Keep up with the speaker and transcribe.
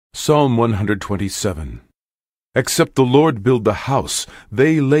Psalm 127. Except the Lord build the house,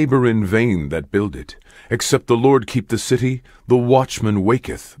 they labor in vain that build it. Except the Lord keep the city, the watchman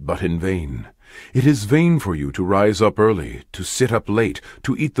waketh but in vain. It is vain for you to rise up early, to sit up late,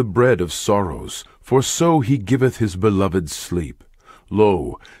 to eat the bread of sorrows, for so he giveth his beloved sleep.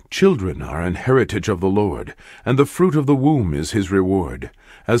 Lo, children are an heritage of the Lord, and the fruit of the womb is his reward.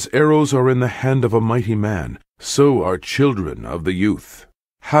 As arrows are in the hand of a mighty man, so are children of the youth.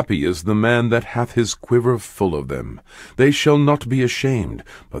 Happy is the man that hath his quiver full of them. They shall not be ashamed,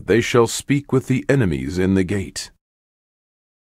 but they shall speak with the enemies in the gate.